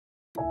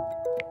Hi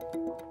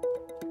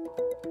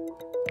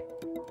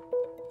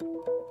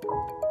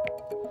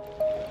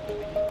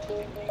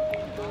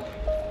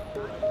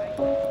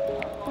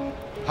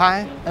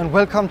and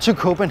welcome to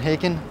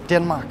Copenhagen,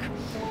 Denmark.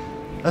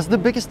 As the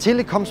biggest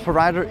telecoms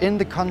provider in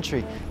the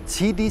country,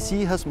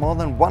 TDC has more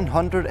than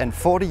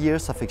 140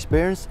 years of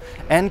experience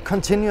and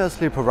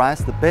continuously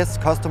provides the best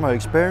customer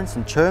experience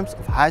in terms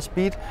of high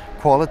speed,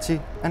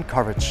 quality and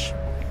coverage.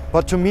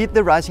 But to meet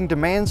the rising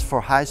demands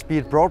for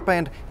high-speed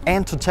broadband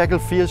and to tackle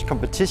fierce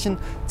competition,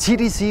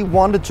 TDC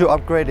wanted to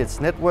upgrade its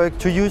network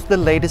to use the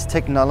latest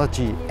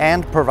technology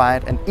and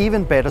provide an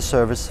even better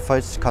service for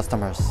its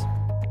customers.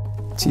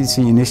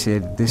 TDC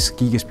initiated this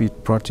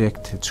Gigaspeed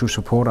project to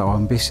support our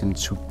ambition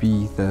to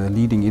be the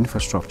leading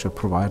infrastructure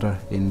provider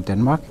in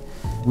Denmark.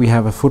 We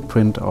have a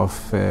footprint of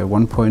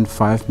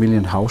 1.5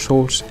 million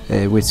households,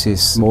 which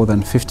is more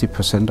than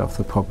 50% of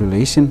the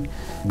population.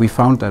 We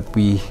found that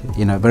we,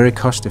 in a very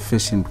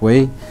cost-efficient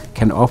way,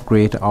 can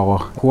upgrade our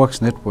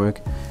coax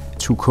network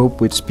to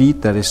cope with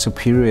speed that is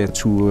superior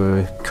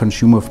to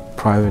consumer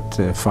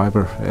private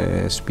fiber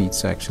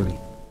speeds actually.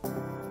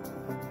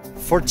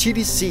 For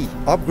TDC,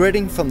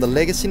 upgrading from the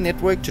legacy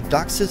network to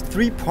DOCSIS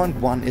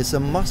 3.1 is a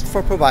must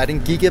for providing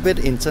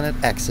gigabit internet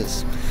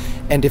access.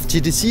 And if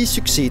TDC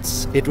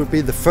succeeds, it will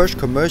be the first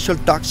commercial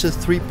DOCSIS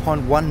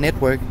 3.1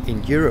 network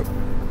in Europe.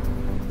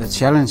 The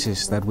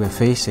challenges that we're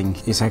facing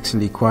is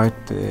actually quite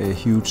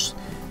huge.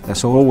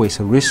 There's always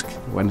a risk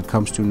when it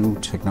comes to new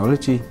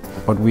technology,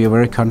 but we are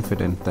very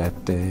confident that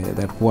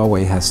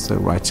Huawei has the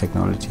right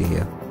technology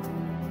here.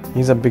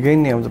 In the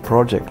beginning of the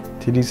project,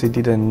 TDC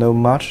didn't know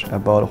much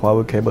about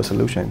Huawei cable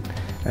solution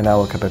and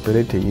our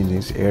capability in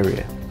this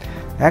area.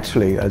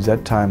 Actually, at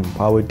that time,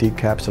 Huawei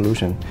DCAP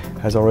solution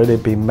has already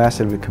been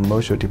massively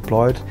commercially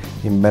deployed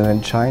in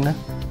mainland China,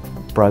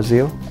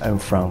 Brazil and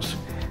France.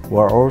 We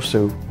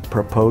also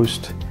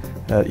proposed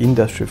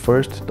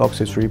industry-first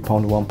DOCSIS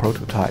 3.1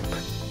 prototype.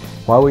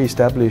 Huawei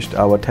established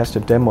our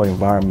test demo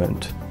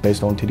environment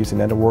based on TDC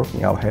network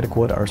in our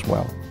headquarters as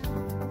well.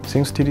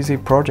 Since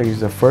TDC project is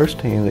the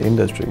first in the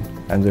industry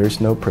and there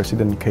is no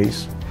precedent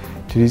case,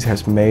 TDC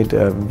has made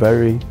a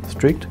very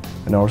strict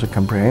and also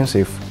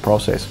comprehensive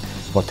process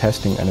for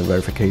testing and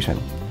verification.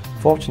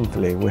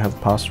 Fortunately, we have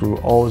passed through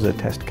all the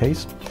test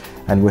case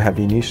and we have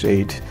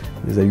initiated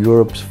the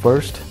Europe's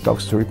first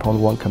DOCSIS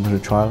 3.1 commercial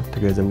trial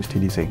together with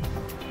TDC.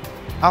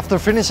 After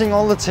finishing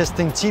all the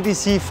testing,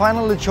 TDC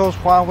finally chose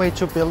Huawei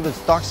to build its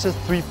DOCSIS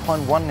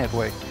 3.1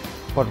 network.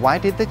 But why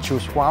did they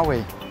choose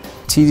Huawei?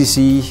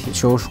 TDC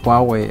chose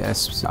Huawei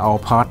as our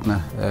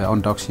partner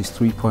on DOCSIS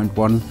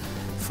 3.1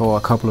 for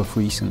a couple of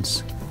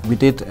reasons. We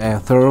did a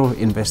thorough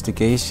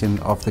investigation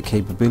of the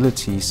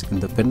capabilities in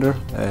the vendor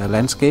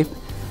landscape.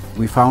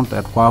 We found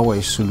that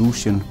Huawei's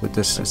solution with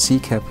the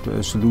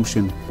CCAP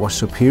solution was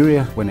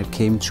superior when it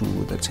came to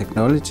the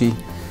technology.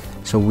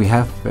 So we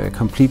have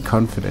complete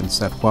confidence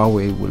that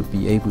Huawei will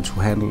be able to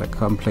handle a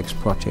complex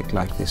project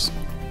like this.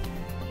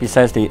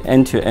 Besides the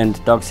end-to-end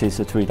DOCSIS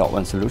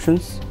 3.1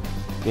 solutions,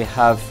 we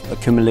have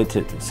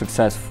accumulated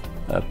successful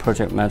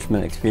project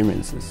management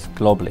experiences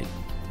globally.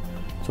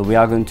 So we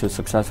are going to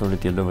successfully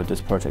deliver this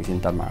project in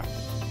Denmark.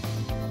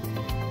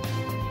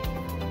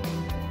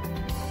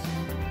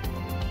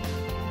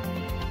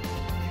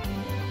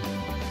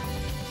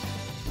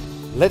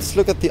 Let's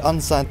look at the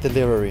on-site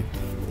delivery.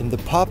 In the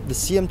pub, the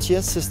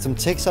CMTS system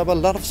takes up a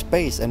lot of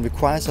space and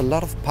requires a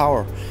lot of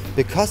power,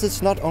 because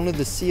it's not only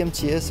the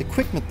CMTS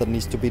equipment that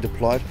needs to be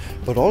deployed,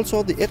 but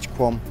also the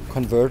EdgeCom,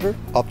 converter,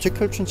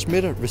 optical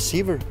transmitter,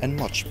 receiver and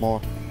much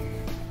more.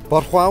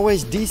 But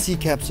Huawei's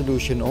DCCAP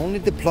solution only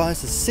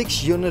deploys a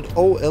 6-unit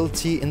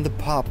OLT in the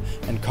pub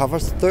and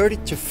covers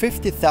 30,000 to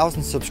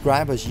 50,000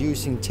 subscribers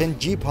using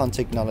 10G-PON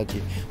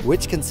technology,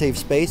 which can save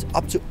space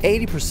up to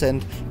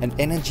 80% and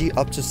energy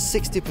up to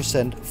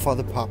 60% for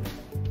the pub.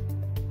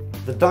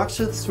 The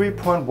DOCSIS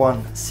 3.1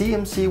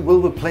 CMC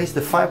will replace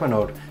the fiber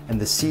node,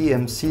 and the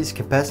CMC's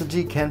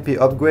capacity can be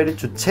upgraded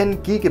to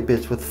 10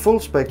 gigabits with full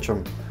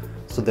spectrum,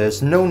 so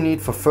there's no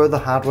need for further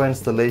hardware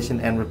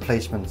installation and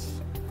replacements.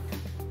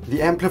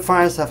 The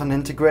amplifiers have an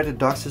integrated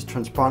DOCSIS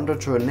transponder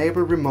to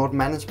enable remote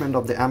management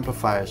of the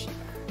amplifiers.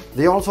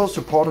 They also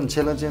support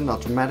intelligent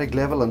automatic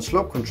level and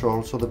slope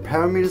control, so the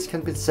parameters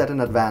can be set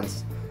in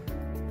advance.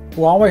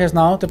 Huawei has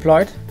now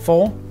deployed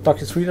 4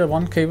 DOCSIS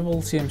 3.1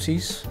 capable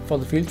CMCs for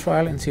the field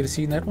trial in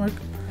TDC network.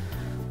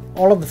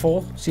 All of the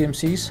 4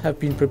 CMCs have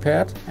been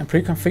prepared and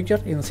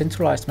pre-configured in the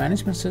centralized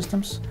management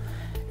systems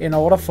in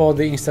order for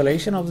the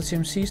installation of the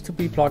CMCs to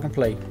be plug and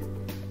play.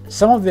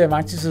 Some of the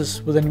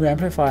advantages with the new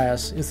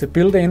amplifiers is the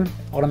built-in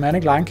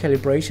automatic line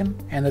calibration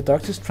and the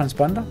DOCSIS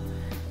transponder,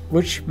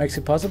 which makes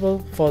it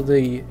possible for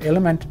the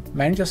element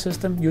manager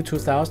system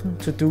U2000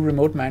 to do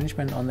remote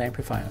management on the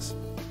amplifiers.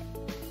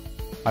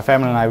 My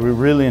family and I, we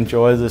really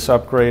enjoy this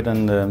upgrade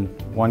and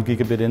 1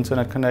 gigabit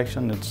internet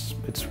connection.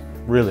 It's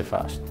really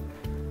fast.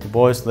 The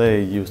boys,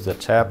 they use their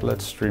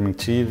tablets, streaming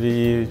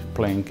TV,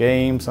 playing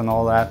games and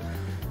all that.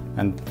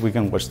 And we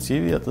can watch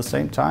TV at the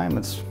same time.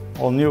 It's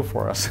all new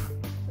for us.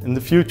 In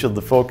the future,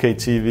 the 4K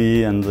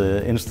TV and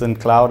the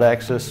instant cloud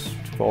access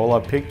for all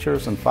our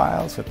pictures and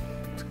files.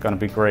 It's going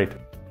to be great.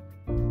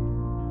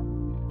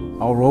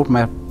 Our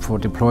roadmap for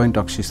deploying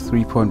DOCSIS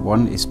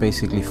 3.1 is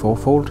basically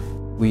fourfold.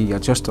 We are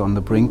just on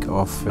the brink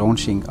of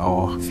launching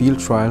our field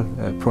trial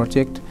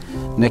project.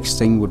 Next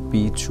thing would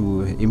be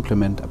to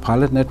implement a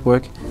pilot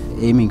network,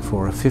 aiming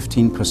for a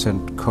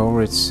 15%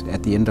 coverage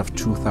at the end of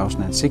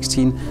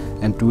 2016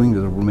 and doing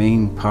the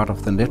remaining part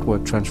of the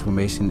network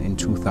transformation in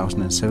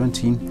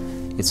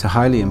 2017. It's a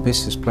highly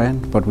ambitious plan,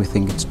 but we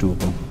think it's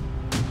doable.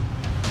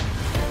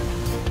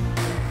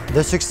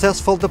 The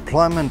successful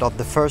deployment of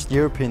the first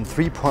European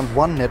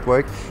 3.1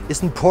 network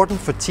is important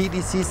for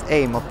TDC's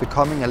aim of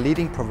becoming a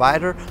leading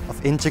provider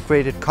of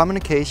integrated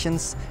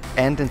communications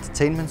and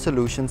entertainment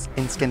solutions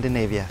in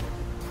Scandinavia.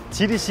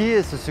 TDC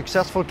is a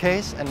successful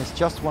case and is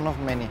just one of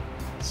many.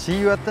 See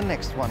you at the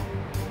next one.